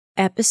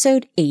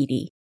Episode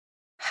 80,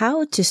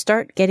 How to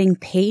Start Getting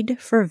Paid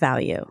for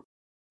Value.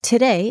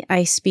 Today,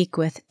 I speak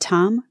with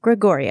Tom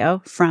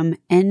Gregorio from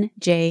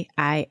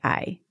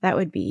NJII. That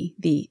would be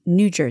the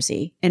New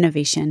Jersey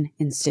Innovation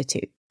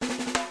Institute.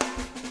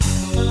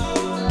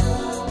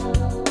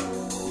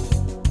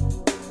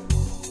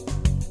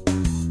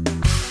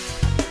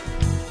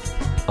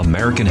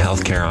 American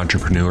healthcare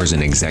entrepreneurs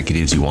and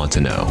executives you want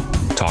to know.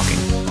 Talking.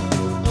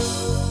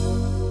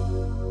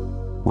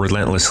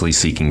 Relentlessly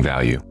seeking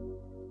value.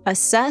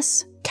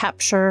 Assess,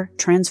 capture,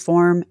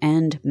 transform,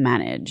 and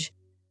manage.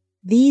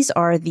 These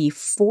are the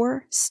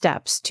 4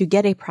 steps to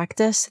get a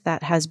practice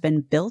that has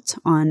been built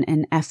on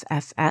an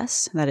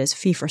FFS, that is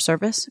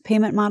fee-for-service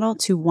payment model,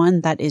 to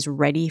one that is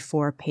ready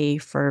for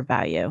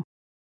pay-for-value.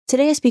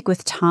 Today I speak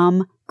with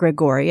Tom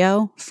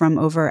Gregorio from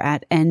over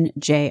at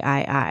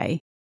NJII.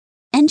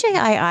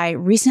 NJII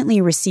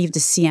recently received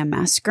a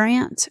CMS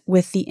grant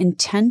with the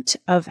intent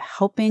of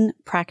helping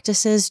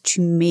practices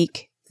to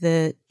make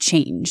the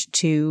change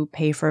to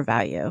pay for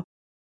value.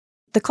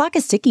 The clock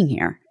is ticking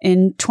here.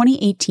 In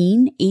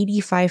 2018,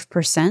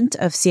 85%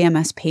 of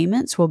CMS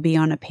payments will be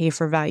on a pay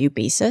for value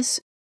basis.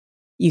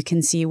 You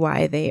can see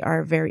why they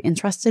are very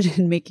interested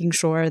in making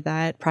sure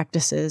that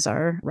practices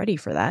are ready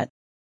for that.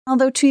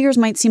 Although 2 years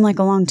might seem like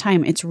a long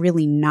time, it's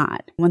really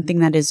not. One thing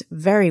that is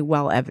very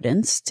well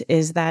evidenced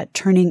is that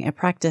turning a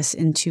practice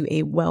into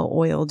a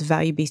well-oiled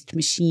value-based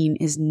machine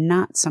is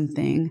not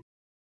something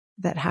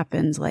that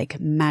happens like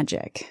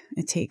magic.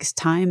 It takes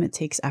time, it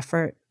takes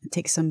effort, it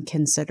takes some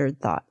considered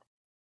thought.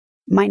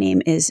 My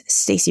name is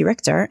Stacey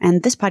Richter,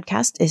 and this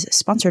podcast is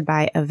sponsored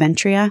by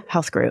Aventria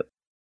Health Group.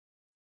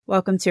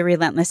 Welcome to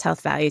Relentless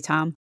Health Value,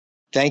 Tom.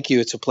 Thank you.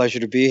 It's a pleasure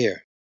to be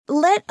here.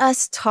 Let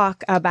us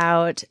talk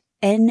about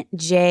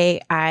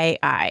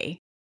NJII.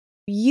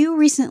 You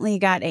recently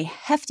got a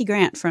hefty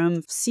grant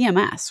from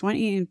CMS. Why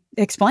don't you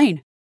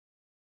explain?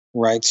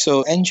 Right.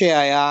 So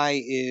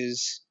NJII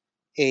is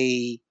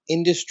a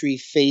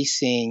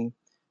industry-facing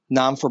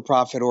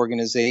non-for-profit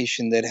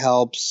organization that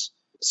helps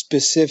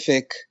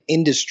specific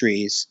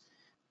industries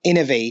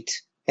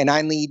innovate, and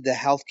I lead the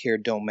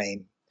healthcare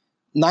domain.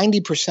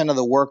 90% of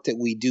the work that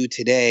we do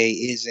today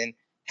is in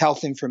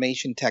health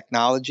information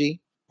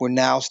technology. We're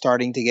now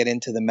starting to get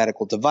into the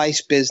medical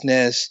device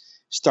business,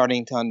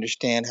 starting to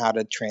understand how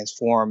to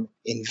transform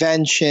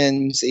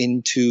inventions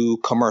into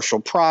commercial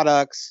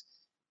products.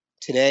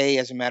 Today,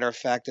 as a matter of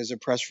fact, there's a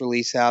press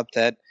release out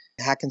that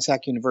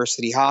Hackensack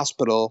University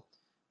Hospital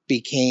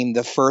became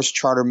the first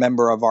charter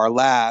member of our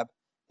lab,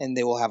 and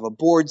they will have a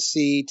board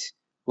seat,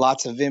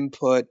 lots of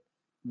input.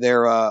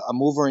 They're a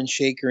mover and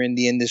shaker in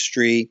the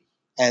industry,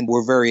 and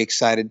we're very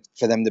excited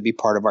for them to be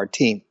part of our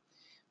team.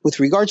 With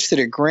regards to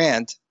the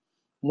grant,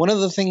 one of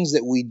the things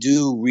that we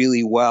do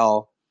really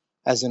well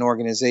as an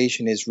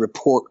organization is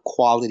report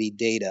quality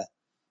data.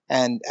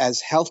 And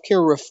as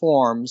healthcare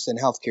reforms and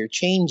healthcare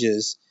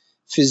changes,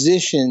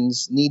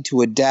 physicians need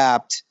to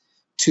adapt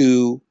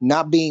to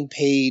not being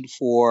paid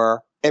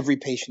for every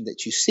patient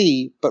that you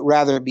see, but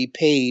rather be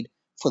paid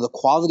for the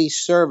quality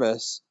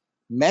service,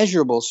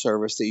 measurable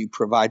service that you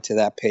provide to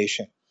that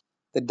patient.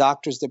 The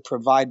doctors that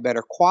provide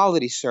better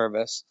quality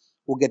service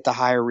will get the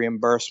higher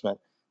reimbursement.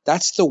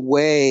 That's the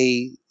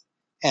way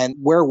and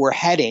where we're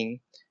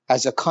heading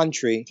as a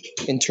country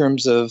in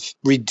terms of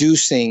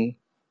reducing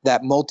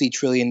that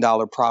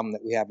multi-trillion-dollar problem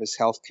that we have as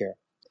healthcare.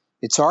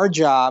 It's our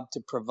job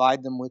to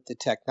provide them with the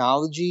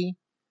technology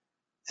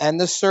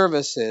and the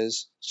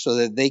services so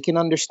that they can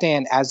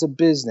understand as a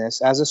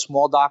business, as a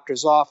small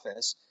doctor's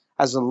office,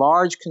 as a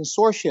large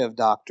consortia of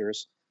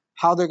doctors,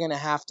 how they're going to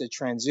have to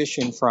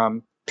transition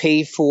from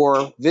pay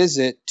for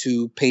visit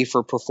to pay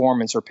for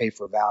performance or pay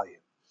for value.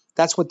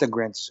 That's what the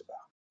grant is about.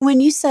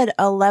 When you said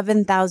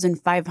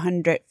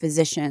 11,500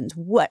 physicians,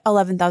 what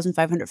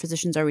 11,500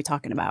 physicians are we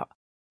talking about?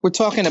 We're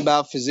talking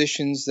about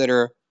physicians that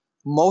are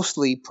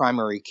mostly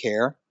primary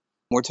care.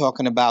 We're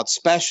talking about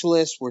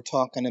specialists. We're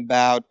talking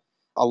about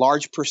a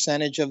large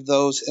percentage of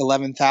those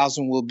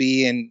 11,000 will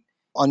be in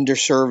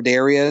underserved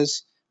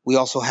areas. We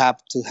also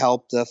have to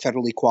help the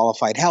federally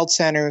qualified health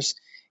centers.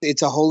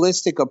 It's a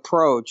holistic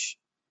approach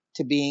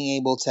to being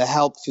able to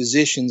help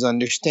physicians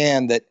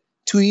understand that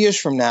 2 years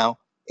from now,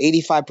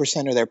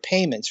 85% of their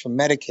payments from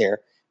Medicare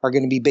are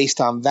going to be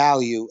based on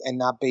value and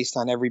not based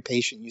on every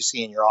patient you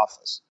see in your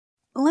office.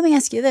 Let me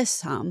ask you this,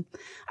 Tom.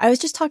 I was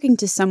just talking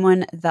to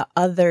someone the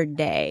other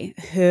day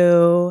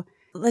who,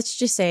 let's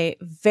just say,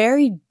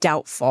 very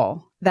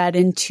doubtful that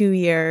in 2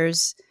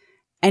 years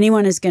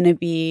anyone is going to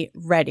be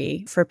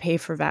ready for pay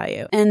for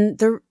value. And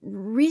the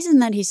reason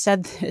that he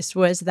said this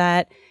was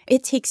that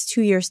it takes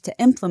 2 years to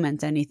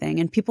implement anything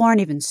and people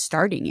aren't even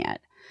starting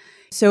yet.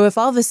 So if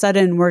all of a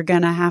sudden we're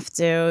going to have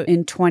to,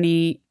 in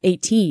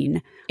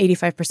 2018,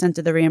 85%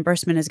 of the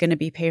reimbursement is going to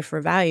be pay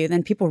for value,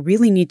 then people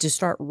really need to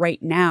start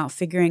right now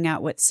figuring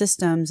out what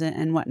systems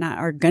and whatnot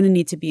are going to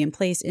need to be in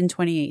place in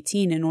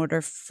 2018 in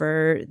order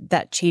for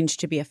that change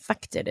to be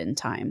effected in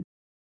time.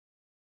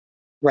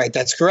 Right,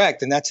 that's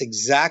correct. And that's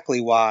exactly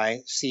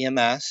why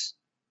CMS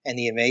and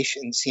the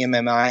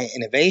CMMI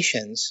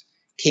innovations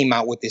came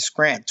out with this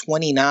grant.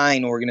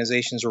 29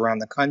 organizations around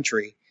the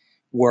country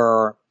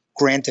were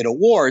granted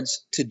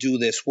awards to do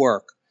this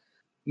work.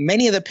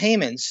 Many of the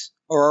payments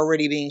are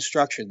already being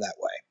structured that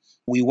way.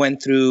 We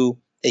went through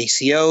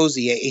ACOs.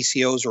 The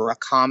ACOs are a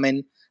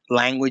common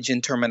language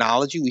and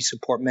terminology. We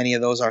support many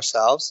of those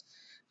ourselves.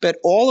 But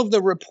all of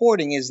the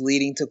reporting is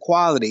leading to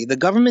quality. The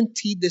government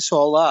teed this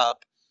all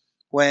up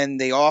when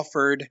they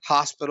offered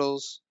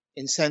hospitals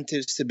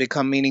incentives to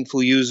become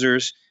meaningful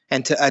users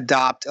and to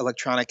adopt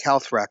electronic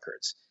health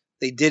records.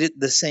 They did it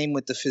the same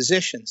with the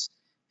physicians.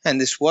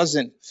 And this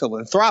wasn't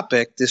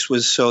philanthropic. This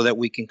was so that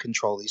we can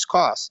control these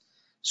costs.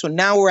 So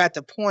now we're at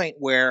the point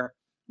where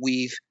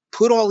we've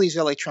put all these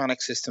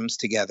electronic systems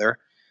together.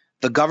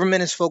 The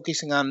government is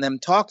focusing on them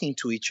talking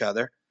to each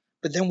other.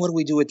 But then what do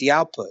we do with the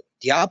output?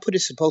 The output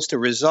is supposed to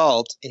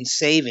result in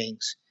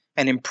savings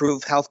and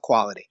improve health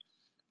quality.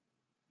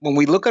 When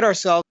we look at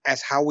ourselves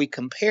as how we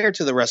compare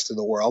to the rest of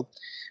the world,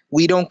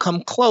 we don't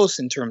come close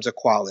in terms of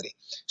quality.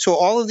 So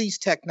all of these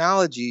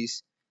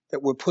technologies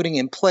that we're putting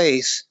in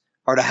place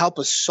are to help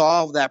us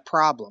solve that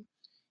problem.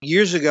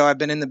 Years ago, I've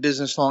been in the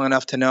business long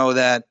enough to know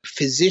that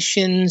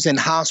physicians and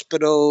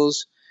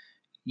hospitals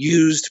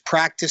used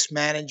practice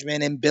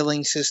management and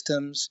billing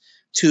systems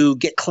to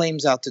get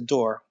claims out the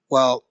door.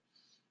 Well,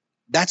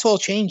 that's all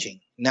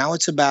changing. Now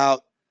it's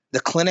about the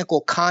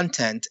clinical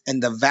content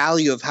and the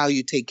value of how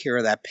you take care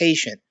of that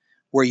patient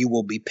where you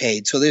will be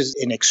paid. So there's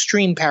an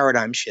extreme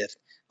paradigm shift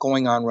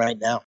going on right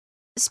now.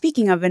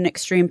 Speaking of an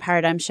extreme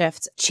paradigm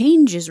shift,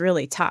 change is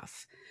really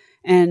tough.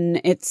 And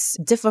it's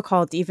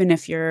difficult even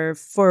if you're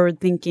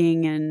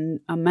forward-thinking and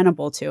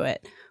amenable to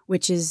it,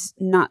 which is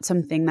not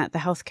something that the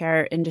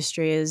healthcare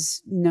industry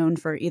is known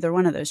for, either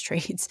one of those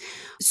traits.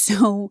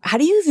 So how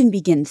do you even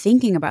begin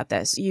thinking about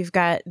this? You've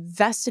got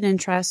vested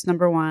interest,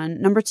 number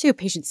one. Number two,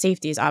 patient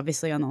safety is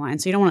obviously on the line.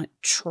 So you don't want to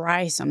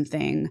try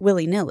something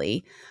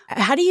willy-nilly.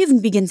 How do you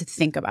even begin to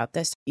think about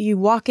this? You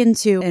walk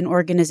into an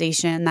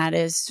organization that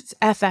is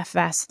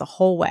FFS the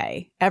whole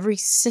way. Every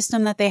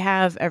system that they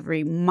have,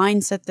 every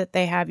mindset that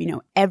they have,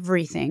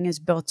 everything is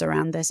built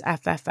around this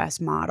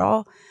FFS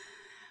model.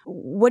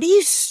 What do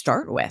you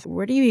start with?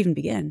 Where do you even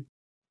begin?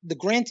 The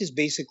grant is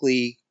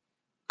basically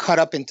cut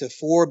up into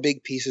 4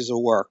 big pieces of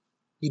work.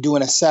 You do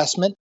an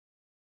assessment.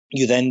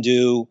 You then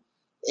do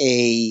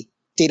a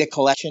data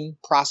collection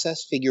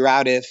process, figure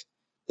out if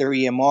their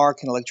EMR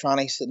can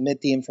electronically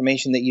submit the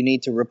information that you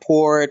need to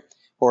report,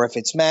 or if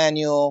it's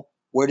manual.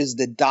 Where does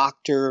the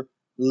doctor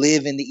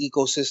live in the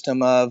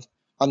ecosystem of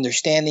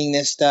understanding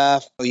this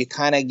stuff? You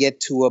kind of get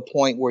to a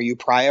point where you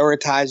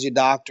prioritize your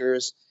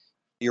doctors,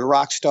 your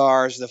rock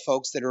stars, the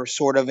folks that are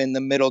sort of in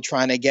the middle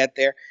trying to get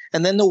there,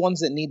 and then the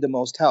ones that need the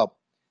most help.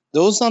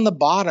 Those on the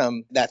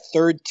bottom, that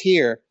third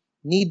tier,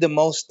 need the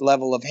most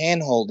level of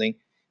handholding.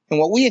 And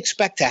what we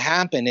expect to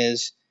happen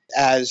is,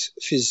 as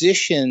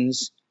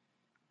physicians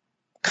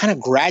kind of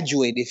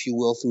graduate, if you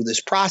will, through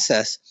this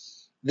process,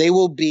 they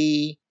will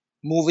be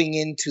moving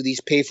into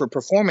these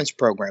pay-for-performance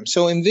programs.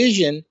 So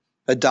envision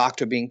a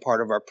doctor being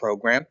part of our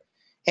program,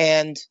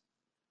 and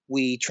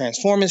we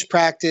transform his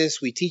practice,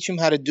 we teach him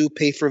how to do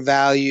pay for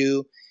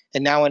value,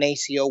 and now an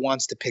ACO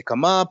wants to pick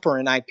him up, or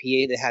an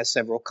IPA that has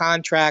several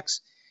contracts.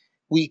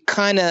 We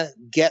kind of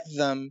get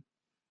them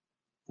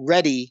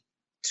ready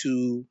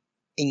to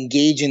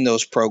engage in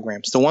those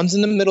programs. The ones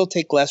in the middle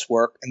take less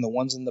work, and the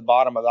ones in the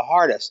bottom are the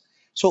hardest.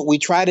 So what we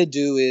try to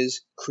do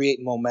is create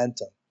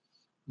momentum.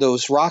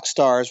 Those rock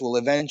stars will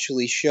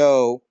eventually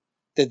show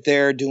that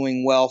they're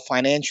doing well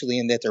financially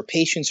and that their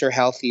patients are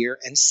healthier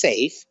and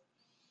safe.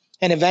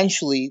 And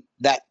eventually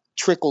that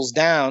trickles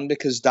down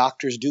because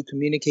doctors do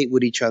communicate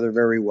with each other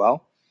very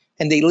well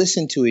and they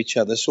listen to each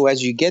other. So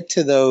as you get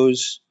to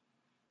those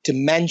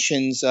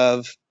dimensions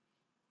of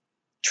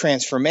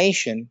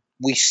transformation,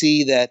 we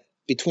see that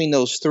between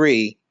those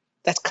 3,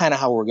 that's kind of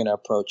how we're going to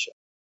approach it.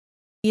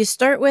 You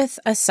start with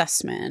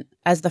assessment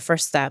as the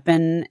first step.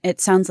 And it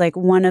sounds like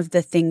one of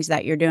the things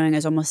that you're doing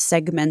is almost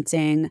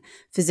segmenting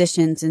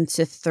physicians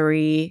into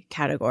 3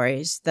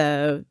 categories: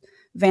 the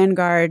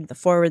vanguard, the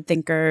forward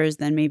thinkers,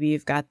 then maybe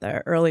you've got the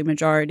early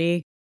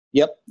majority.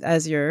 Yep.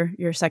 As your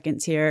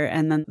second tier,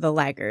 and then the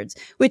laggards,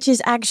 which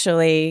is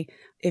actually,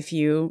 if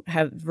you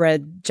have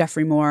read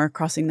Jeffrey Moore,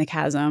 Crossing the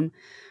Chasm,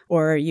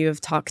 or you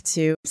have talked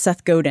to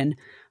Seth Godin,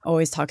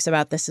 always talks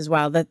about this as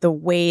well, that the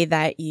way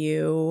that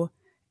you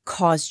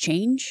cause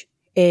change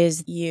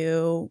is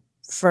you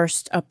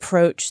first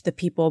approach the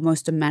people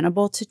most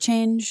amenable to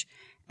change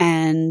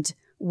and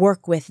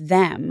work with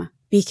them,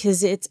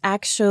 because it's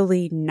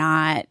actually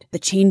not the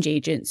change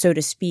agent, so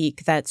to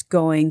speak, that's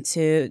going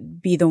to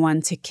be the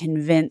one to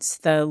convince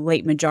the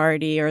late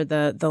majority or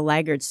the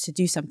laggards to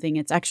do something.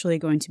 It's actually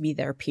going to be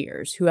their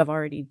peers who have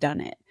already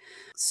done it.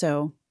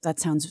 So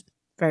that sounds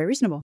very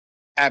reasonable.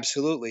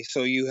 Absolutely.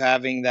 So you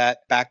having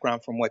that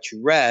background from what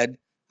you read,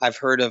 I've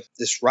heard of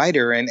this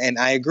writer, and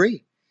I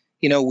agree.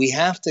 We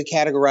have to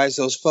categorize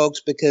those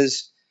folks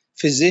because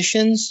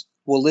physicians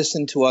will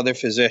listen to other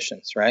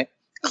physicians, right?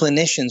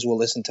 Clinicians will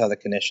listen to other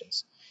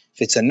clinicians.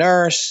 If it's a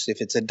nurse, if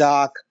it's a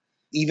doc,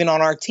 even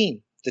on our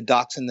team, the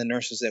docs and the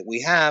nurses that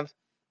we have,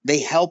 they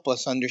help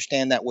us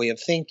understand that way of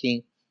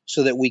thinking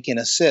so that we can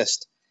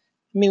assist.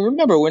 I mean,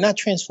 remember, we're not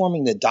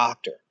transforming the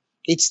doctor.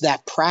 It's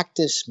that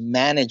practice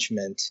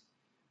management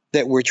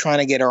that we're trying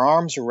to get our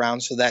arms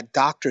around so that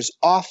doctor's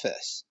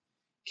office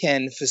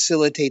can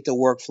facilitate the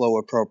workflow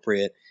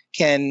appropriate,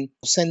 can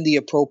send the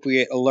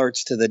appropriate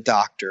alerts to the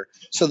doctor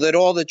so that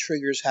all the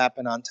triggers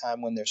happen on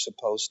time when they're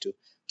supposed to.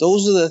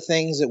 Those are the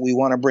things that we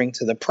want to bring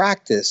to the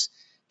practice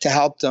to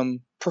help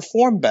them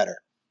perform better.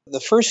 The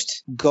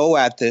first go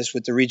at this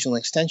with the Regional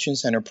Extension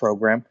Center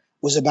program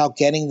was about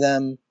getting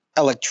them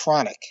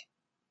electronic.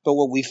 But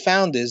what we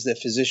found is that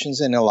physicians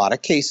in a lot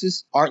of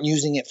cases aren't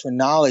using it for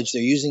knowledge.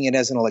 They're using it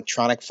as an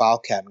electronic file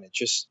cabinet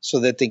just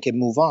so that they can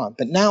move on.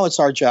 But now it's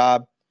our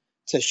job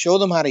to show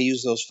them how to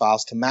use those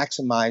files to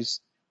maximize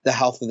the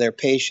health of their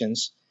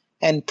patients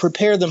and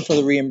prepare them for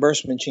the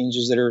reimbursement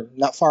changes that are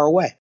not far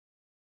away.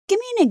 Give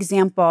me an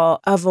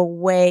example of a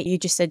way you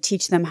just said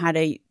teach them how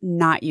to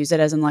not use it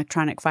as an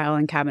electronic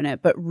filing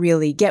cabinet, but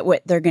really get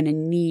what they're going to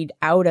need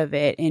out of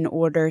it in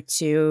order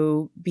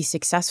to be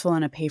successful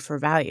in a pay for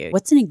value.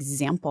 What's an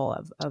example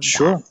of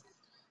Sure. that?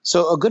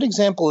 So a good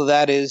example of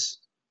that is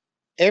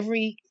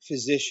every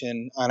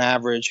physician on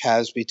average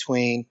has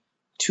between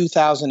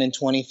 2,000 and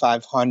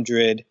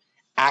 2,500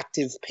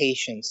 active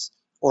patients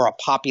or a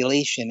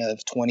population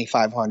of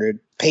 2,500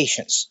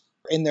 patients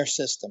in their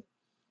system.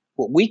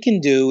 What we can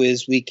do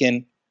is we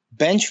can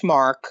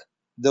benchmark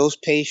those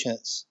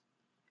patients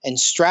and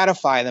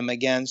stratify them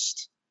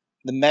against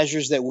the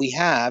measures that we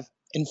have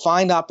and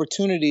find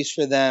opportunities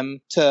for them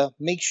to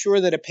make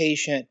sure that a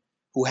patient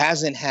who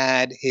hasn't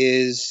had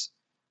his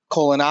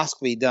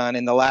colonoscopy done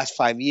in the last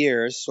 5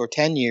 years or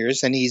 10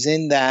 years, and he's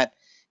in that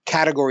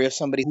category of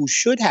somebody who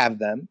should have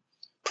them,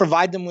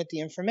 provide them with the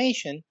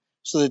information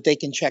so that they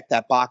can check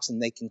that box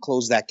and they can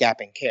close that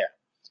gap in care.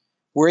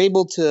 We're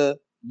able to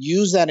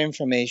use that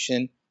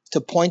information to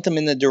point them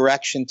in the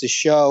direction to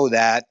show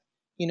that,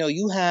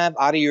 you have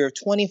out of your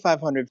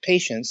 2,500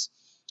 patients,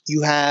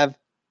 you have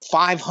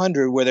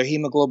 500 where their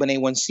hemoglobin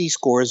A1C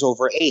score is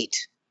over 8,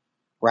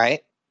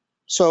 right?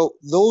 So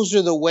those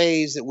are the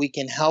ways that we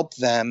can help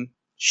them,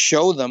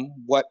 show them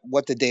what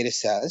the data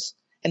says,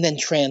 and then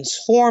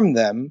transform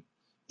them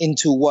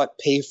into what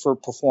pay for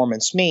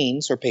performance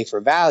means or pay for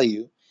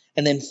value,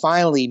 and then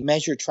finally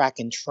measure, track,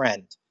 and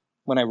trend.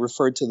 When I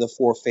referred to the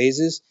 4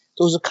 phases,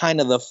 those are kind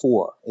of the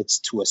 4. It's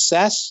to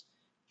assess,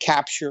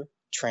 capture,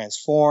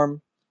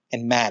 transform,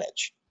 and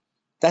manage.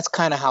 That's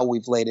kind of how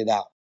we've laid it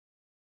out.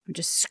 I'm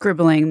just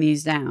scribbling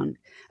these down.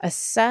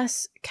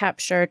 Assess,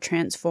 capture,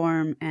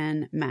 transform,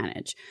 and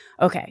manage.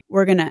 Okay,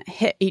 we're going to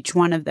hit each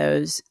one of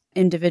those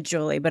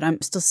individually, but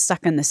I'm still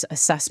stuck in this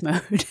assess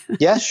mode.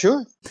 Yeah,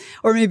 sure.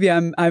 Or maybe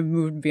I've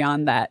moved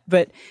beyond that.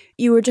 But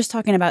you were just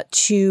talking about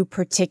 2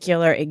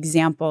 particular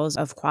examples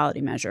of quality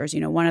measures.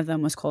 One of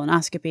them was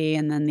colonoscopy,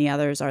 and then the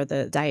others are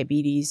the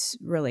diabetes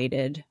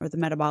related or the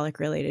metabolic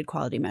related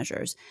quality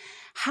measures.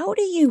 How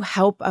do you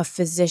help a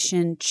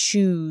physician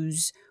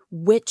choose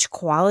which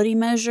quality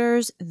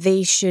measures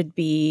they should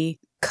be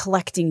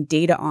collecting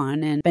data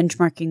on and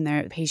benchmarking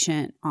their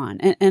patient on?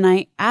 And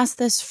I ask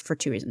this for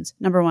 2 reasons.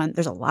 Number 1,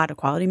 there's a lot of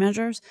quality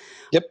measures.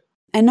 Yep.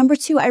 And number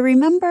 2, I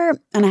remember,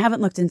 and I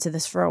haven't looked into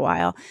this for a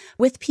while,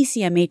 with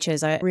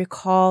PCMHs, I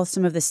recall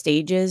some of the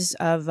stages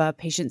of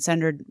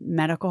patient-centered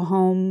medical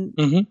home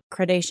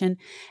accreditation.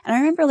 And I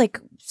remember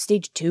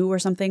stage 2 or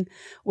something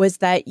was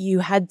that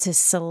you had to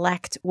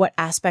select what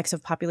aspects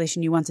of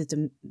population you wanted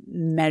to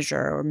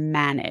measure or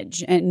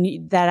manage.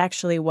 And that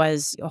actually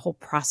was a whole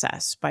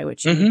process by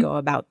which you would go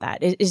about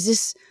that. Is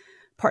this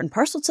part and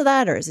parcel to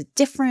that, or is it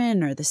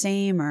different or the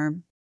same? Or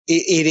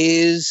It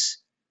is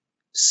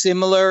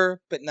similar,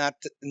 but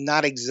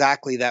not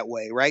exactly that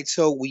way, right?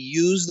 So we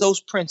use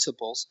those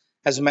principles.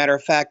 As a matter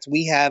of fact,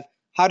 we have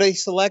how do they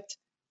select?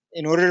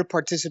 In order to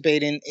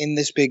participate in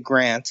this big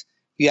grant,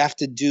 you have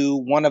to do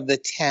one of the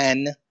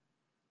 10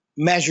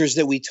 measures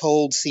that we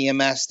told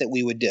CMS that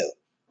we would do,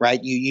 right?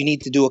 You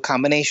need to do a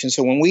combination.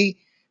 So when we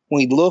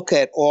look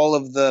at all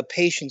of the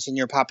patients in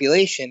your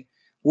population,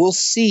 we'll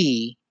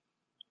see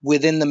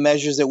within the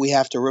measures that we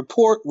have to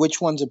report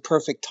which ones are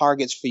perfect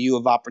targets for you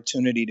of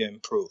opportunity to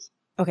improve.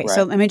 Okay, right?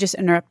 So let me just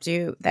interrupt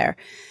you there.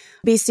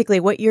 Basically,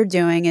 what you're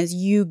doing is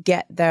you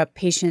get the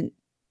patient.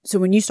 So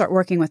when you start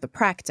working with the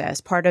practice,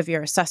 part of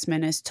your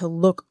assessment is to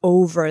look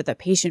over the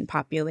patient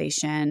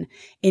population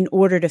in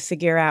order to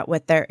figure out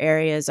what their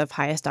areas of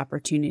highest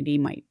opportunity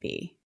might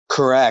be.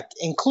 Correct,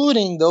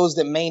 including those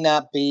that may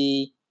not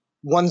be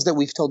ones that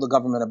we've told the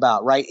government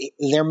about, right?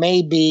 There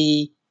may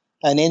be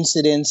an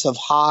incidence of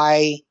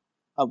high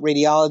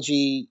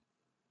radiology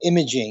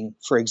imaging,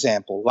 for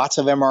example, lots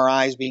of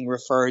MRIs being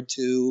referred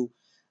to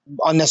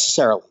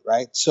unnecessarily,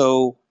 right?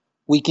 So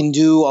we can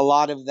do a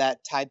lot of that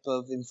type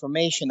of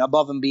information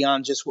above and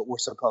beyond just what we're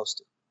supposed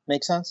to.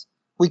 Make sense?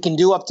 We can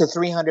do up to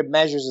 300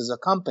 measures as a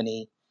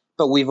company,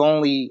 but we've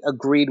only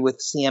agreed with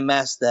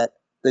CMS that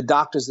the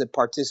doctors that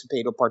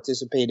participate will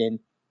participate in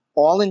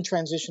all in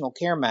transitional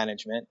care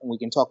management, and we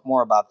can talk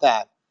more about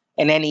that,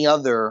 and any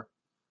other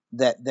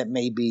that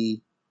may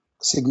be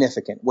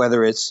significant,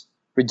 whether it's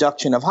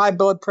reduction of high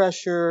blood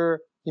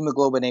pressure,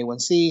 hemoglobin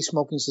A1C,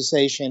 smoking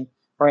cessation,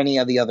 or any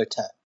of the other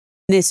 10.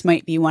 This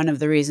might be one of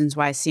the reasons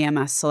why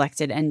CMS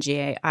selected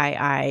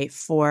NGAII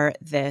for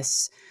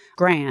this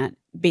grant,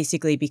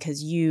 basically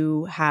because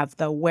you have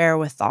the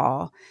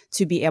wherewithal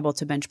to be able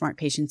to benchmark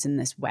patients in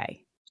this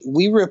way.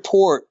 We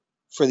report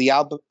for the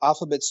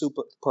alphabet soup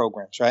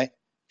programs, right?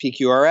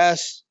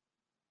 PQRS,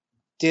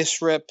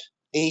 DSRIP,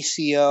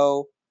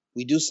 ACO.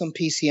 We do some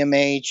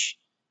PCMH,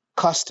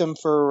 custom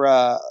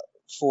for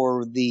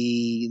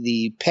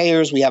the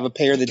payers. We have a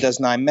payer that does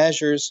 9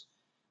 measures.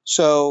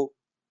 So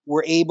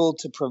we're able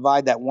to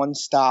provide that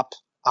one-stop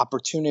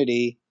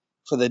opportunity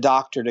for the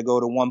doctor to go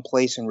to one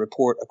place and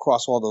report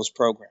across all those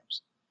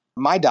programs.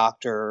 My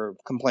doctor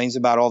complains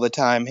about all the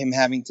time him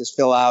having to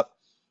fill out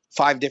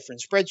 5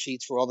 different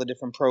spreadsheets for all the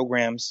different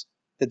programs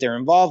that they're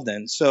involved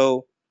in.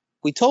 So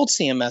we told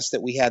CMS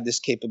that we had this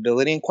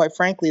capability, and quite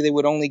frankly, they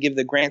would only give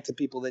the grant to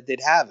people that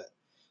did have it.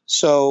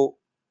 So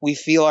we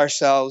feel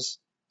ourselves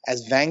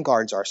as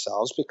vanguards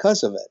ourselves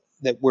because of it,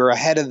 that we're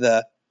ahead of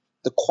the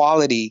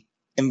quality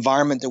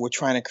environment that we're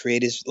trying to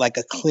create is like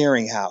a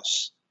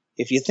clearinghouse.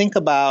 If you think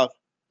about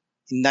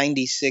in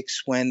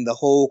 96 when the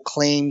whole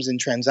claims and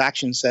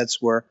transaction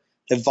sets were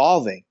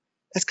evolving,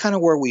 that's kind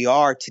of where we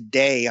are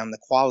today on the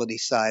quality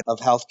side of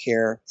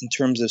healthcare in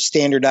terms of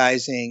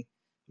standardizing,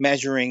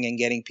 measuring, and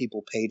getting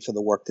people paid for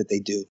the work that they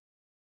do.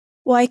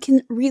 Well, I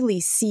can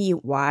really see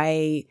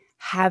why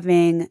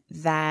having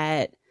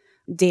that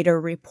data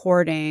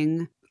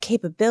reporting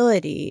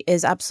capability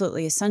is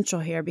absolutely essential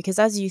here, because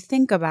as you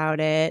think about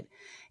it,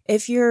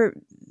 if you're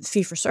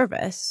fee for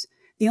service,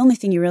 the only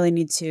thing you really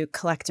need to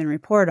collect and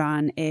report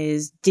on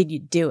is, did you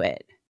do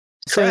it?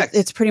 Correct. So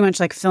it's pretty much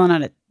like filling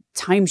out a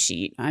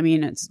timesheet. I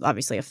mean, it's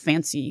obviously a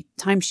fancy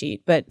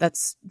timesheet, but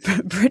that's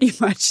pretty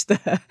much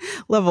the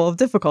level of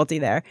difficulty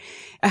there.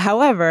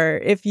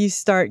 However, if you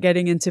start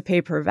getting into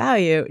pay per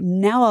value,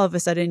 now all of a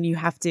sudden you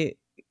have to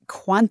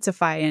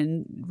quantify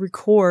and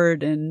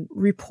record and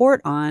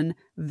report on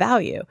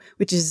value,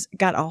 which has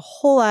got a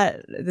whole lot,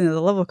 the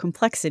level of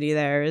complexity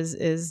there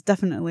is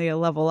definitely a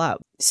level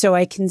up. So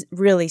I can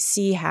really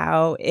see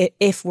how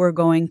if we're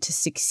going to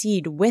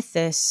succeed with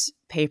this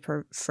pay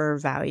for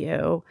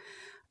value,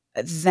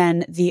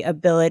 then the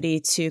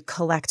ability to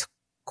collect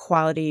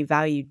quality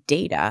value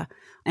data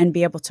and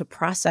be able to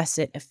process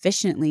it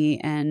efficiently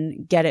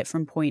and get it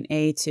from point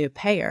A to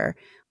payer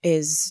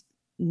is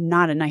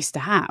not a nice to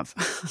have.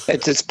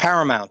 It's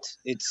paramount.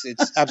 It's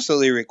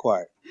absolutely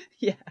required.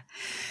 Yeah.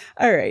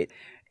 All right.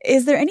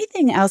 Is there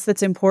anything else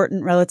that's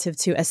important relative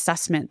to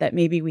assessment that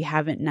maybe we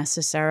haven't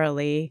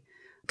necessarily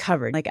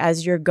covered? Like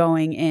as you're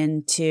going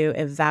in to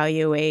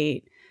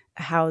evaluate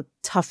how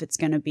tough it's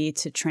going to be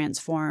to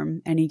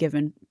transform any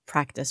given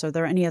practice, are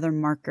there any other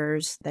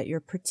markers that you're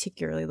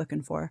particularly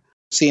looking for?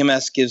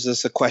 CMS gives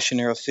us a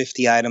questionnaire of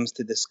 50 items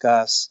to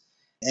discuss,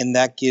 and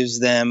that gives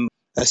them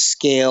a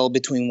scale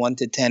between 1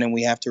 to 10, and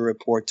we have to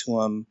report to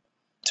them,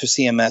 to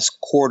CMS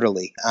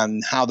quarterly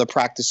on how the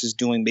practice is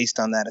doing based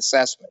on that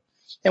assessment.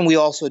 And we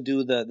also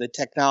do the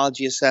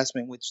technology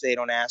assessment, which they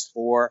don't ask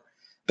for,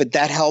 but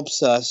that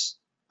helps us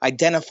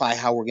identify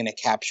how we're going to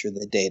capture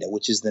the data,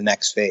 which is the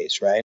next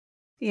phase, right?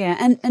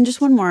 Yeah. And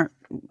just one more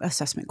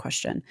assessment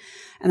question,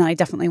 and then I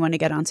definitely want to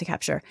get on to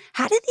capture.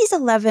 How did these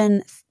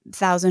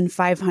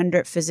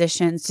 11,500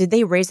 physicians, did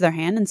they raise their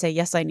hand and say,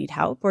 yes, I need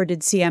help? Or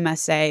did CMS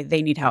say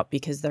they need help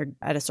because they're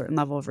at a certain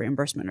level of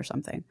reimbursement or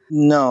something?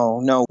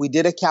 No. We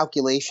did a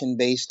calculation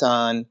based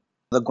on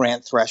the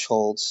grant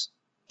thresholds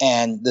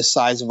and the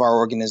size of our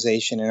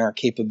organization and our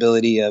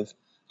capability of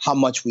how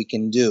much we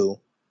can do.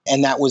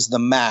 And that was the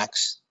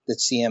max that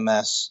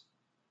CMS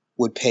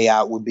would pay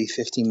out, would be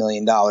 $50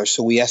 million.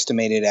 So we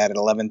estimated at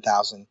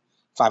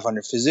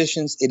 11,500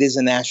 physicians. It is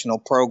a national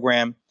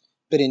program,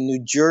 but in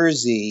New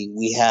Jersey,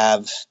 we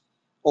have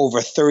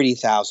over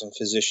 30,000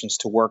 physicians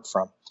to work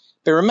from.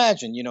 But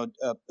imagine,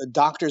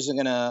 doctors are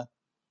going to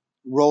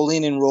roll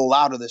in and roll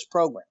out of this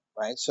program,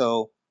 right?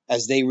 So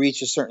as they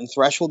reach a certain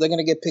threshold, they're going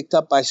to get picked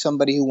up by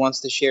somebody who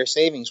wants to share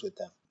savings with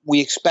them.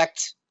 We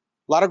expect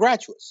a lot of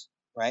graduates,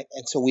 right?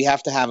 And so we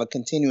have to have a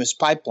continuous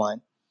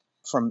pipeline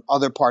from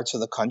other parts of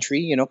the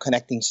country,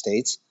 connecting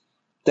states,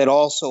 that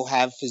also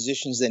have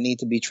physicians that need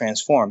to be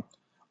transformed.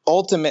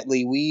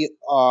 Ultimately, we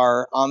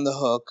are on the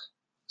hook.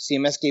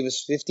 CMS gave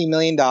us $50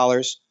 million.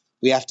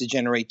 We have to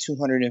generate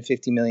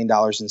 $250 million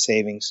in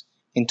savings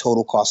in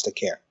total cost of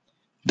care.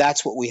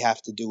 That's what we have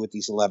to do with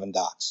these 11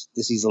 docs.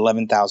 These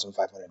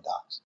 11,500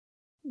 docs.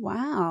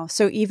 Wow.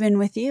 So even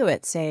with you,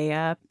 it's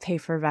a pay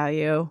for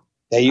value.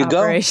 There you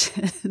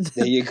operation. Go.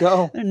 There you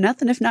go. They're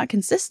nothing if not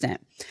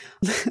consistent.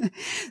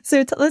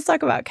 So let's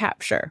talk about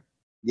capture.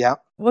 Yeah.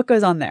 What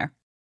goes on there?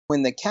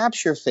 In the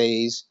capture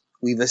phase,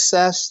 we've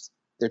assessed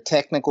their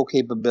technical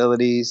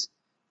capabilities.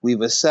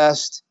 We've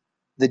assessed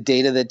the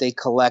data that they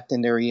collect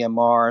in their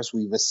EMRs.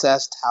 We've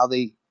assessed how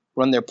they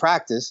run their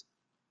practice.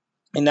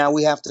 And now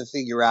we have to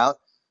figure out,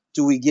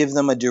 do we give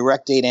them a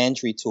direct data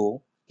entry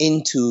tool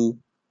into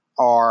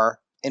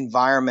our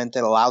environment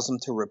that allows them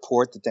to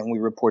report that then we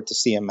report to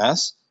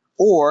CMS?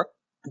 Or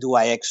do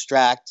I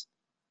extract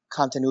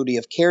continuity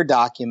of care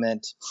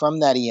document from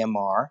that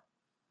EMR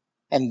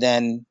and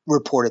then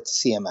report it to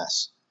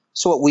CMS.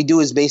 So what we do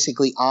is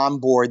basically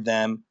onboard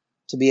them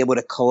to be able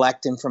to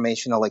collect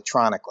information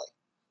electronically,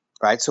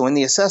 right? So in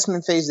the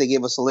assessment phase, they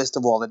give us a list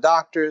of all the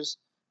doctors,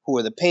 who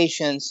are the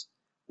patients.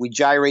 We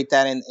gyrate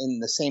that in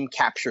the same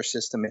capture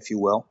system, if you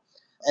will.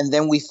 And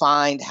then we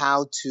find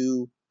how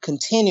to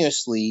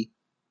continuously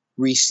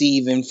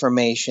receive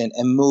information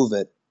and move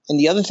it. And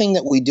the other thing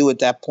that we do at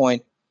that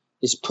point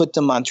is put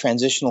them on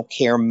transitional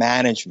care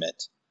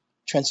management.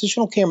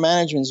 Transitional care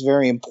management is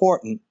very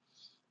important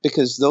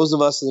because those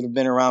of us that have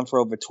been around for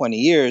over 20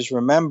 years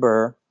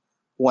remember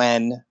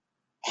when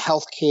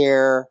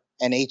healthcare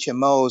and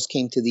HMOs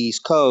came to the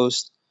East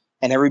Coast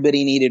and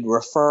everybody needed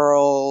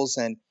referrals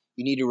and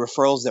you needed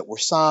referrals that were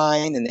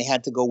signed and they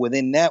had to go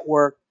within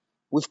network.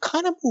 We've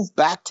kind of moved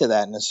back to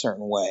that in a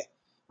certain way,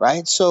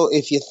 right? So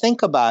if you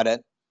think about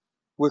it,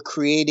 we're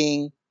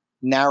creating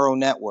narrow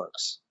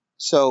networks.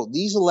 So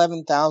these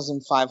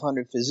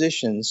 11,500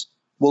 physicians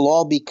will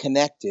all be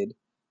connected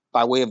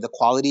by way of the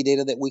quality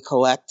data that we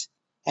collect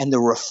and the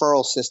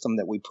referral system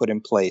that we put in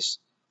place.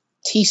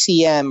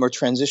 TCM, or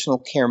Transitional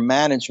Care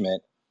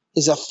Management,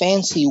 is a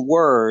fancy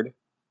word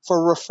for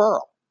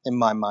referral in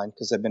my mind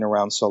because I've been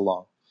around so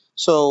long.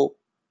 So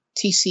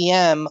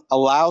TCM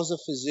allows a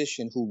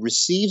physician who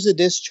receives a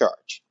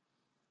discharge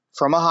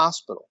from a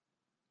hospital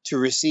to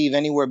receive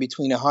anywhere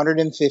between $150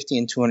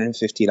 and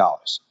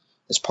 $250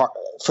 as part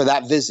for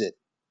that visit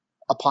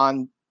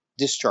upon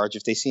discharge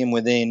if they see him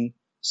within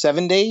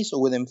 7 days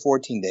or within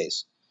 14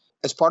 days.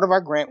 As part of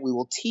our grant, we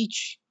will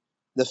teach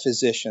the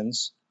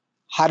physicians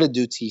how to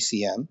do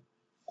TCM,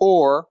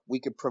 or we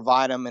could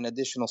provide them an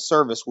additional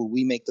service where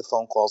we make the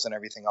phone calls and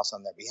everything else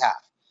on their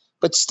behalf.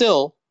 But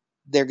still,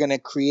 they're going to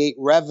create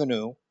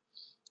revenue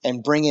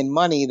and bring in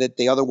money that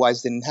they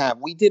otherwise didn't have.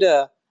 We did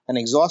an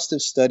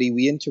exhaustive study.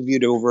 We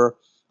interviewed over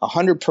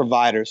 100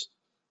 providers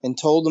and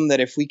told them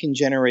that if we can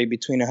generate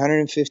between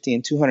 $150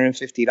 and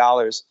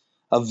 $250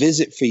 a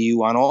visit for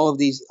you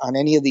on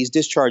any of these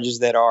discharges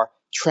that are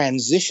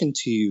transitioned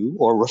to you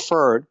or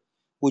referred,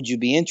 would you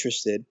be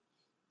interested?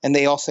 And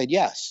they all said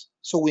yes.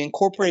 So we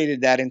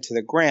incorporated that into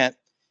the grant,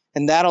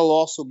 and that'll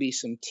also be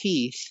some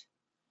teeth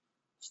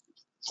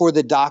for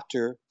the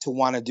doctor to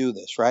want to do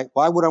this, right?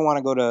 Why would I want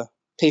to go to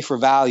pay for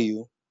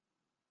value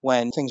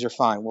when things are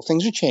fine? Well,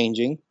 things are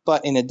changing,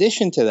 but in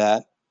addition to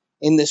that,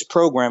 in this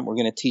program, we're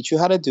going to teach you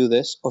how to do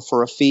this, or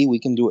for a fee, we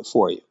can do it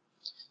for you.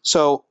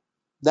 So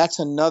that's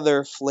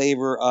another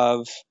flavor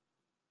of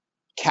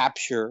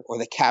capture, or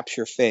the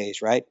capture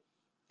phase, right?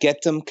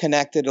 Get them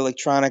connected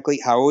electronically.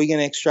 How are we going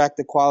to extract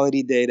the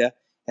quality data?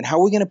 And how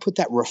are we going to put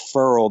that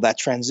referral, that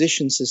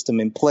transition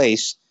system in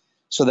place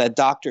so that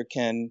doctor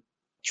can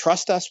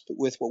trust us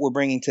with what we're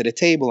bringing to the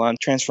table on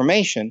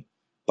transformation,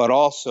 but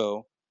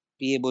also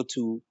be able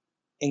to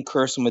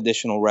incur some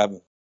additional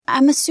revenue?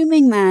 I'm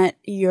assuming that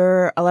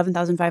your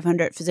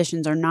 11,500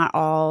 physicians are not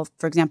all,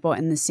 for example,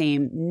 in the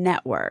same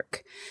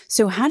network.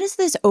 So how does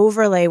this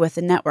overlay with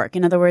the network?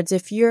 In other words,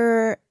 if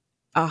you're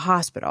a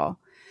hospital,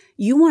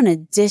 you want to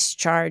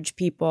discharge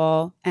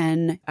people,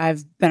 and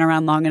I've been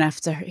around long enough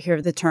to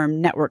hear the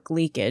term network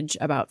leakage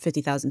about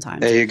 50,000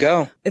 times. There you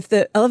go. If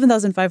the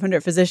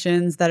 11,500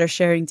 physicians that are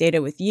sharing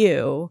data with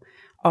you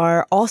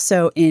are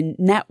also in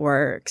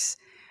networks,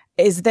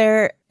 is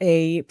there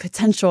a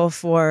potential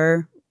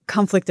for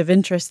conflict of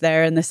interest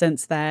there, in the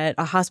sense that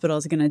a hospital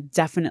is going to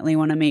definitely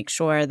want to make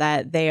sure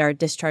that they are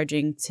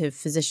discharging to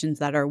physicians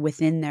that are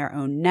within their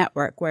own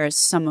network, whereas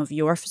some of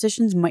your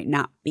physicians might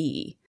not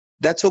be?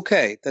 That's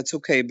okay. That's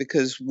okay,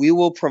 because we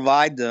will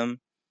provide them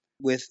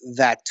with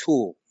that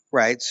tool,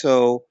 right?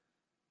 So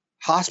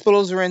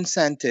hospitals are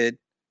incented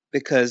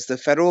because the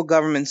federal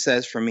government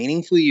says for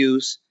meaningful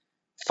use,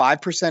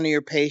 5% of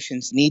your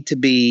patients need to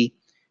be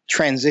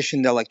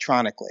transitioned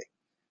electronically.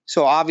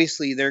 So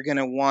obviously they're going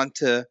to want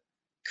to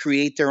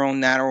create their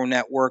own narrow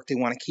network. They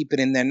want to keep it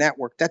in their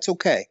network. That's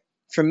okay.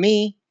 For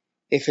me,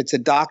 if it's a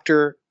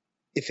doctor,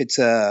 if it's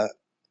a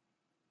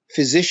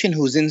physician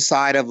who's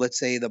inside of, let's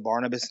say, the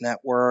Barnabas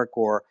Network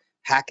or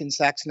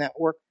Hackensack's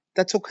network,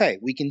 that's okay.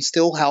 We can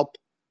still help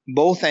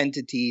both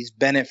entities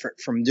benefit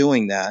from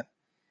doing that.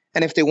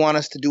 And if they want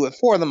us to do it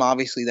for them,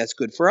 obviously that's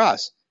good for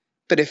us.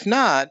 But if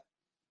not,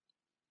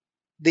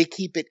 they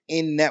keep it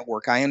in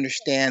network. I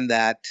understand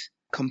that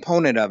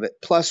component of it.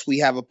 Plus, we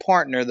have a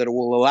partner that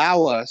will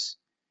allow us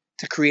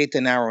to create the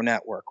narrow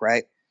network,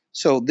 right?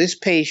 So this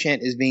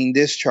patient is being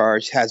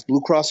discharged, has Blue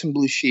Cross and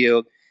Blue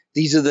Shield.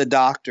 These are the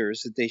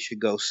doctors that they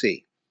should go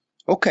see.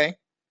 Okay,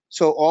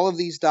 so all of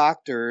these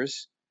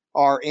doctors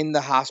are in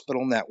the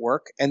hospital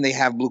network and they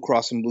have Blue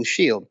Cross and Blue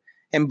Shield.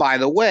 And by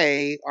the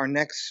way, our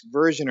next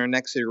version or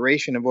next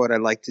iteration of what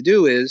I'd like to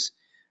do is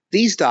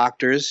these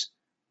doctors,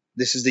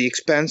 this is the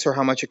expense or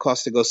how much it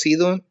costs to go see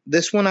them.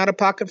 This one out of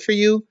pocket for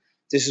you.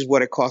 This is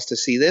what it costs to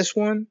see this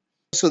one.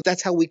 So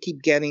that's how we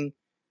keep getting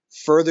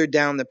further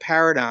down the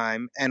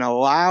paradigm and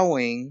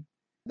allowing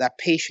that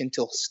patient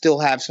to still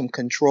have some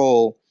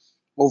control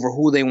over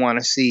who they want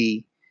to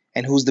see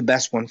and who's the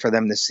best one for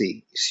them to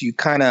see. So you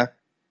kind of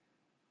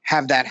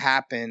have that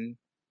happen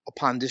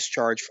upon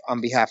discharge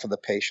on behalf of the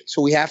patient.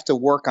 So we have to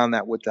work on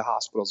that with the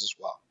hospitals as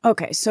well.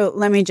 Okay, so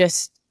let me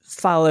just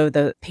follow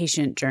the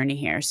patient journey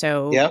here.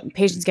 So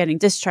patients getting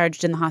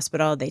discharged in the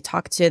hospital, they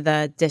talk to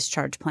the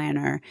discharge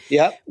planner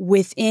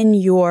within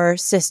your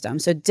system.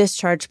 So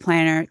discharge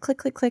planner, click,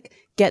 click, click,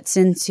 gets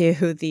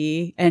into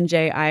the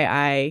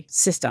NJII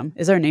system.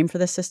 Is there a name for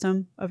this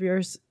system of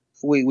yours?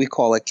 We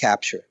call it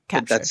Capture.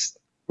 That's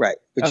right,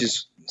 which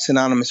is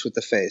synonymous with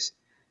the phase.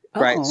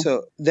 Right.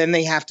 So then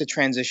they have to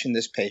transition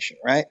this patient,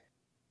 right?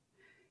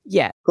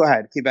 Yeah. Go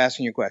ahead. Keep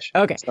asking your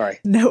question. Okay. Sorry.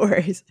 No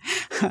worries.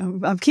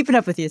 I'm keeping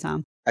up with you,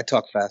 Tom. I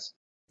talk fast.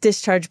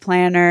 Discharge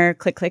planner,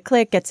 click, click,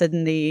 click, gets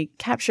in the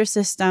Capture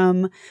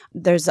system.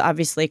 There's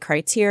obviously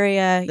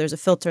criteria. There's a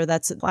filter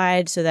that's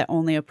applied so that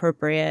only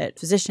appropriate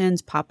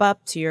physicians pop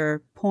up, to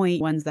your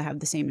point, ones that have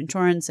the same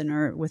insurance and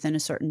are within a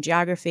certain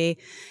geography.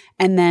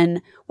 And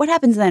then what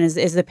happens then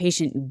is the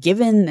patient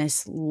given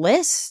this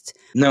list?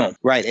 No,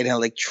 right. And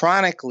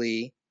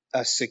electronically,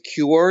 a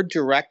secure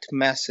direct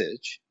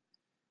message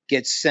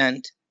gets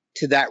sent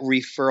to that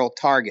referral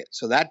target.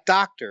 So that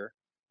doctor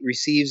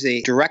receives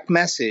a direct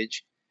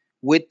message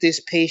with this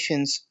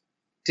patient's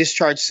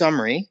discharge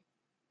summary,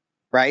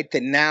 right?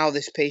 That now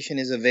this patient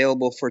is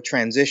available for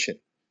transition,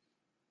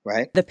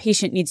 right? The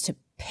patient needs to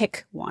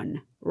pick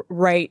one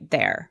right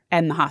there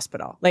in the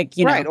hospital.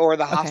 Right. Or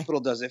the hospital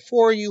does it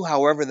for you,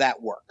 however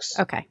that works.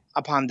 Okay.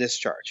 Upon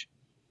discharge.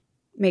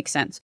 Makes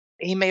sense.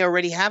 He may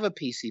already have a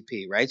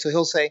PCP, right? So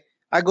he'll say,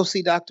 I go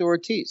see Dr.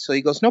 Ortiz. So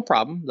he goes, no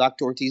problem.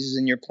 Dr. Ortiz is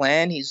in your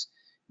plan. He's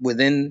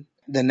within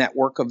the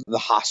network of the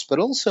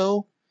hospital.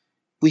 So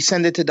we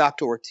send it to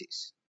Dr.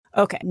 Ortiz.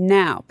 Okay.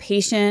 Now,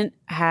 patient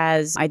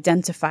has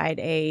identified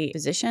a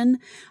physician.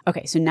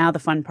 Okay. So now the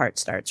fun part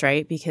starts,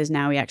 right? Because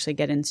now we actually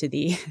get into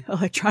the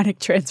electronic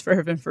transfer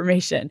of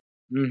information.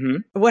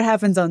 Mm-hmm. What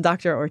happens on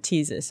Dr.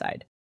 Ortiz's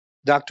side?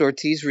 Dr.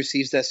 Ortiz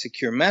receives that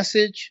secure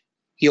message.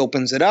 He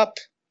opens it up.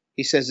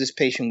 He says, this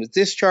patient was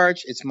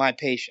discharged. It's my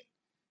patient.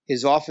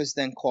 His office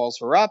then calls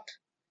her up,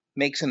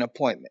 makes an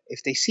appointment.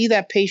 If they see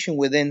that patient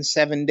within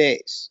 7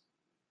 days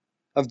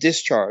of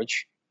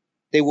discharge,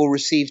 they will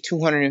receive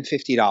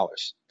 $250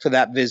 for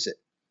that visit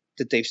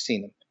that they've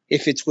seen him.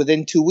 If it's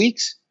within 2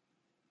 weeks,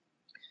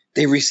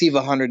 they receive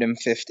 $150,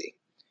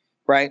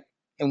 right?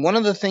 And one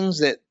of the things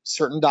that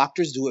certain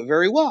doctors do it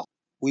very well,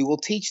 we will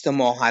teach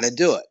them all how to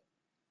do it.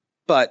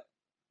 But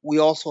we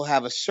also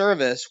have a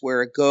service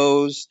where it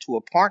goes to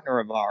a partner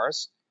of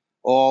ours,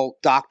 all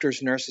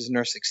doctors, nurses,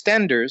 nurse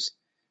extenders,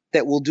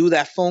 that will do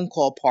that phone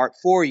call part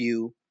for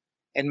you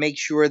and make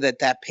sure that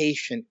that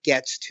patient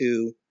gets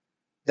to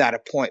that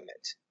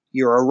appointment.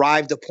 Your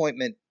arrived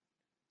appointment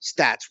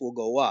stats will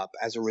go up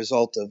as a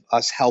result of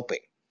us helping.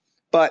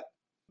 But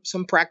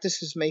some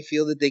practices may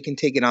feel that they can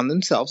take it on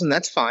themselves, and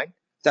that's fine.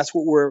 That's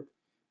what we're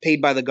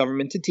paid by the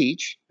government to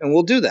teach, and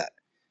we'll do that.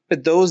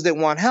 But those that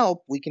want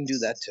help, we can do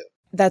that too.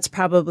 That's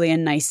probably a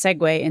nice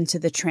segue into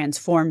the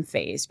transform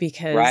phase,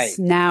 because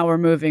now we're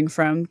moving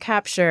from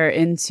Capture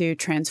into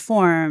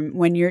transform.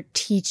 When you're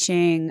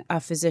teaching a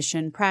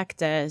physician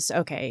practice,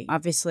 okay,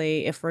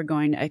 obviously if we're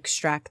going to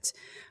extract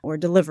or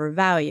deliver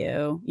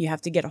value, you have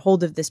to get a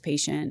hold of this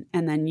patient,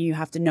 and then you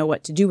have to know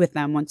what to do with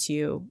them once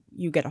you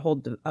get a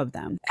hold of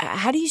them.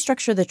 How do you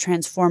structure the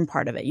transform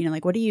part of it?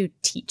 What do you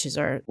teach?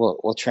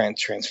 Well,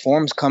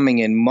 transform's coming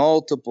in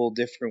multiple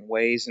different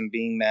ways and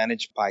being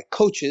managed by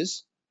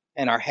coaches.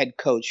 And our head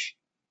coach,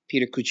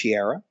 Peter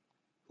Cucchiera,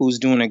 who's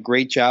doing a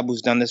great job,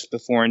 who's done this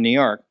before in New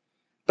York.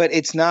 But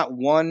it's not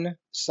one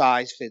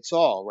size fits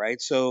all, right?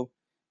 So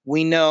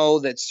we know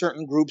that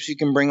certain groups you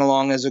can bring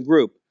along as a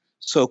group.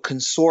 So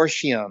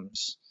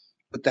consortiums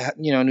with the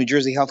New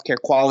Jersey Healthcare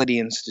Quality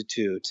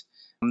Institute,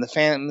 the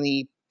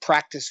Family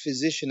Practice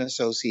Physician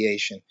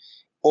Association,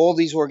 all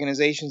these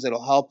organizations that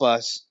will help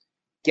us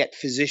get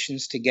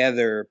physicians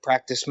together,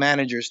 practice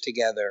managers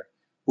together,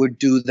 would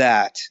do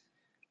that.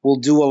 We'll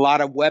do a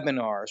lot of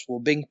webinars. We'll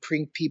bring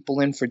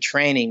people in for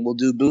training. We'll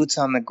do boots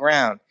on the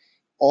ground,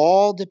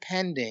 all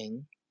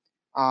depending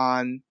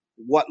on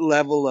what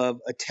level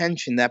of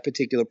attention that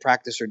particular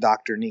practice or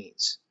doctor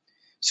needs.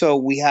 So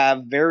we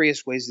have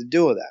various ways to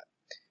do that.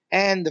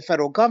 And the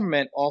federal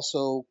government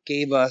also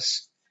gave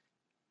us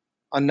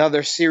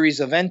another series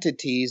of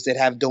entities that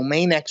have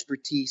domain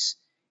expertise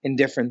in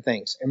different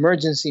things: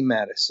 emergency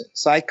medicine,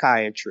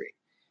 psychiatry,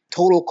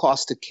 total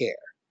cost of care.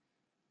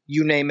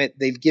 You name it,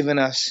 they've given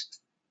us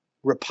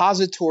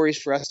repositories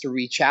for us to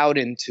reach out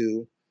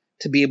into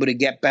to be able to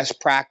get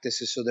best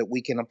practices so that we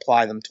can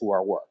apply them to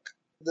our work.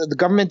 The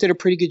government did a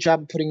pretty good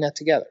job of putting that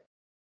together.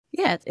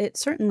 Yeah, it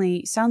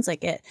certainly sounds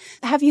like it.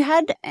 Have you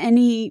had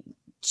any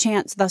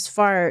chance thus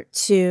far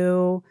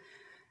to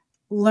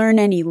learn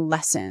any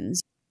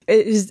lessons?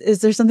 Is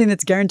there something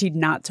that's guaranteed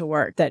not to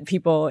work that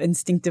people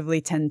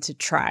instinctively tend to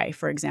try,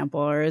 for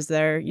example? Or is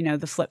there,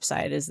 the flip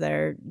side? Is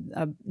there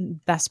a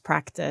best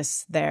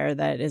practice there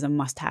that is a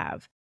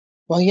must-have?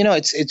 Well,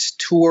 it's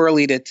too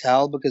early to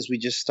tell because we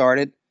just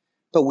started.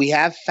 But we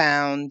have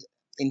found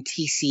in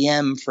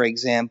TCM, for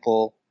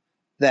example,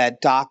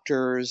 that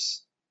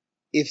doctors,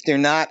 if they're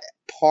not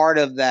part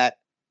of that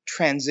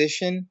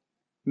transition,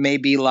 may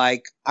be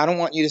like, I don't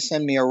want you to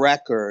send me a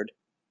record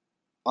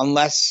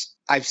unless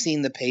I've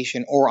seen the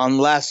patient or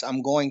unless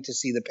I'm going to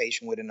see the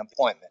patient with an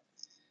appointment.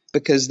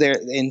 Because there,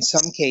 in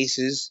some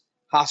cases,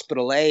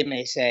 hospital A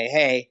may say,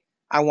 hey,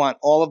 I want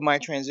all of my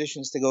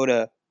transitions to go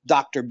to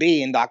Dr.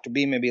 B, and Dr.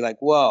 B may be like,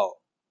 whoa,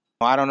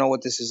 I don't know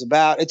what this is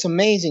about. It's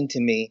amazing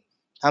to me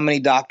how many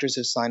doctors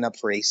have signed up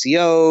for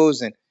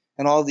ACOs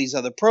and all these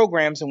other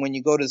programs. And when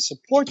you go to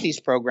support these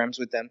programs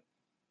with them,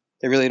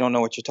 they really don't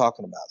know what you're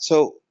talking about.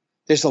 So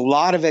there's a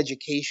lot of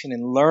education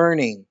and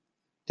learning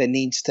that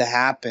needs to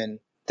happen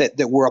that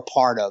we're a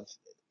part of.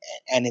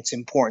 And it's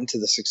important to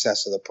the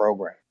success of the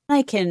program.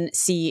 I can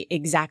see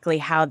exactly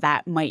how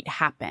that might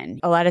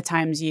happen. A lot of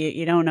times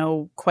you don't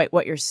know quite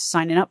what you're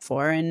signing up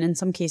for. And in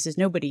some cases,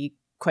 nobody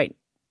quite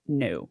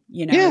knew.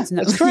 Yeah,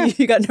 that's correct.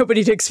 You got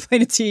nobody to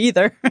explain it to you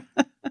either.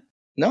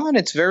 No, and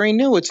it's very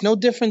new. It's no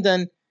different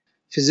than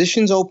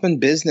physicians open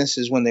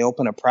businesses when they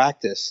open a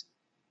practice.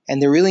 And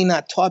they're really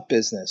not taught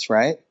business,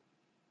 right?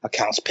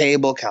 Accounts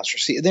payable, accounts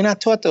receivable. They're not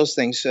taught those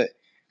things. So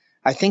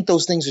I think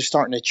those things are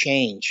starting to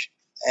change,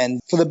 and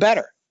for the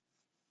better,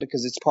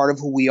 because it's part of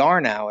who we are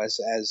now as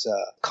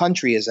a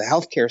country, as a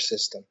healthcare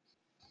system.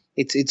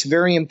 It's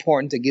very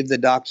important to give the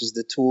doctors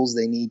the tools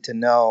they need to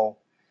know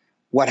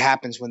what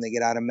happens when they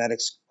get out of medical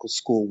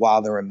school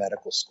while they're in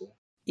medical school.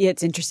 Yeah,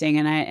 it's interesting.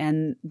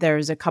 And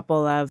there's a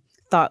couple of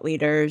thought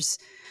leaders.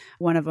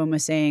 One of them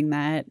was saying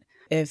that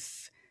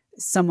if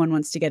someone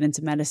wants to get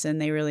into medicine,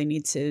 they really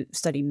need to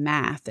study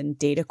math and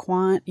data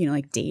quant,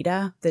 like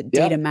data, that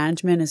data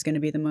management is going to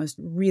be the most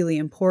really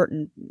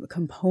important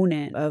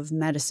component of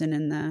medicine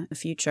in the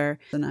future.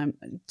 And I'm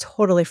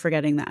totally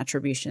forgetting the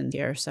attribution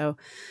here. So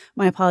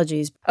my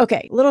apologies.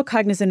 Okay, a little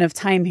cognizant of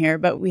time here,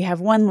 but we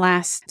have one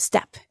last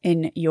step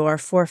in your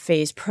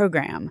 4-phase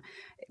program,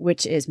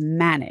 which is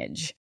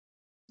manage.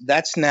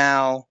 That's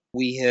now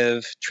we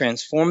have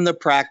transformed the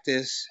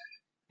practice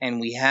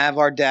and we have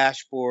our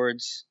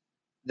dashboards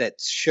that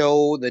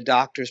show the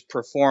doctor's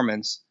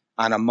performance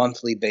on a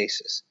monthly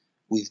basis.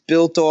 We've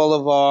built all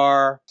of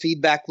our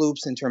feedback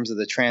loops in terms of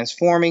the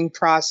transforming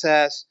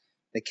process,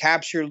 the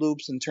capture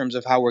loops in terms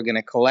of how we're going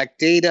to collect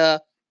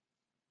data,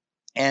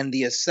 and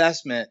the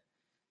assessment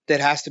that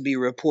has to be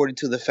reported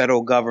to the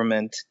federal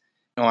government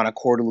on a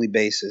quarterly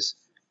basis.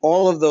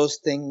 All of those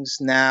things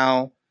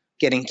now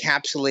get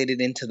encapsulated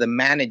into the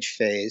manage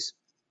phase,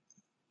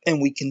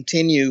 and we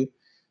continue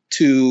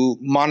to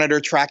monitor,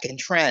 track, and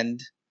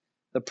trend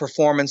the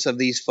performance of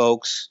these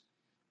folks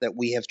that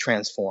we have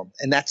transformed.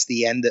 And that's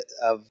the end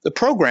of the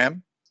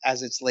program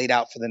as it's laid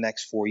out for the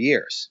next 4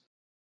 years.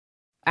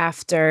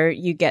 After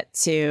you get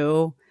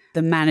to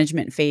the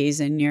management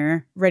phase and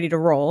you're ready to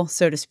roll,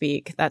 so to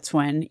speak, that's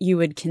when you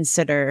would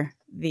consider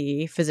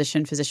the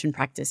physician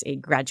practice a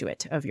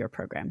graduate of your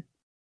program.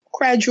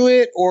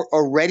 Graduate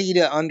or ready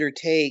to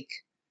undertake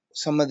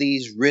some of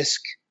these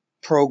risk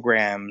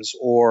programs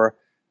or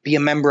be a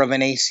member of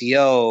an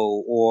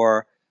ACO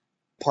or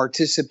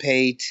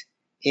participate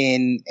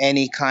in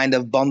any kind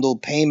of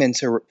bundled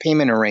payments or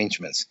payment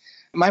arrangements.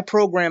 My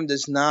program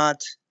does not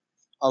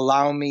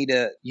allow me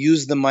to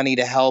use the money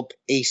to help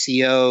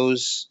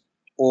ACOs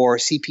or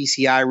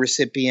CPCI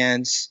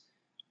recipients,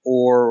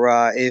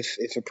 or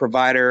if a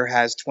provider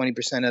has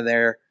 20% of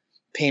their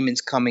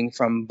payments coming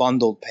from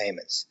bundled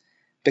payments,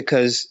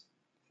 because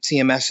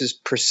CMS's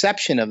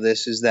perception of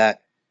this is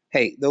that,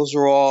 hey, those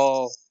are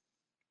all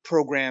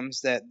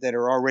programs that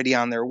are already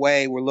on their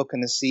way. We're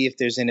looking to see if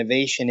there's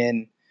innovation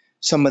in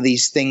some of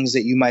these things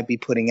that you might be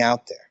putting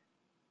out there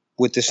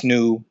with this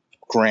new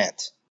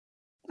grant.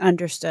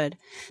 Understood.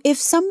 If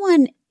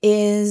someone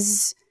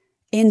is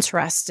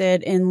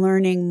interested in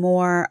learning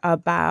more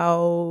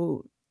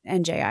about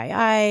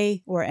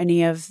NJII or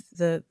any of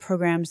the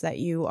programs that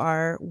you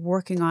are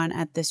working on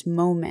at this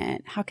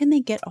moment, how can they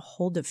get a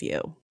hold of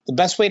you? The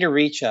best way to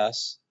reach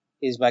us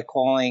is by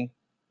calling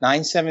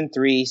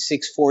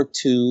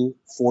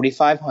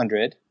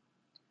 973-642-4500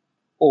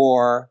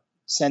 or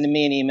sending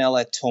me an email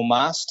at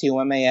Tomas,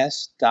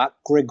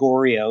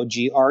 Tomas.Gregorio,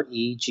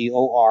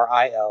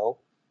 Gregorio,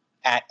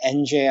 at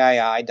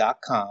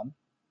njii.com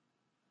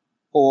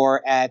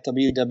or at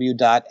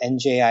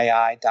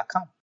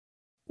www.njii.com.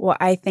 Well,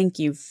 I thank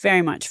you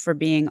very much for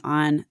being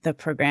on the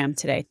program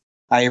today.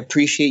 I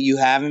appreciate you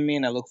having me,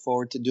 and I look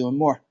forward to doing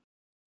more.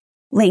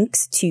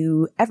 Links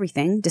to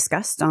everything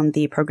discussed on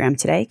the program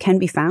today can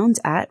be found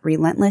at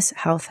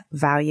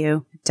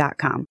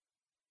relentlesshealthvalue.com.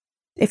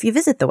 If you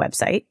visit the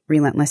website,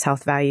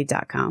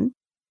 relentlesshealthvalue.com,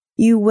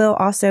 you will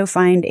also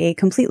find a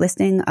complete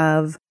listing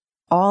of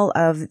all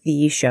of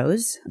the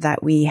shows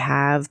that we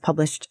have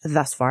published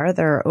thus far.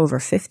 There are over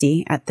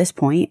 50 at this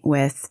point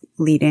with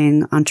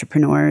leading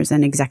entrepreneurs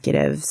and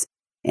executives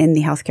in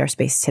the healthcare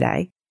space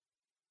today.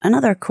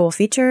 Another cool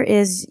feature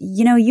is,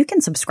 you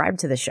can subscribe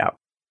to the show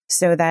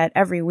so that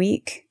every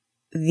week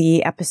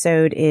the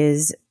episode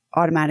is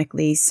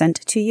automatically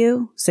sent to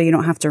you, so you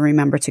don't have to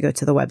remember to go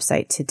to the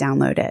website to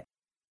download it.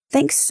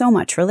 Thanks so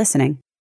much for listening.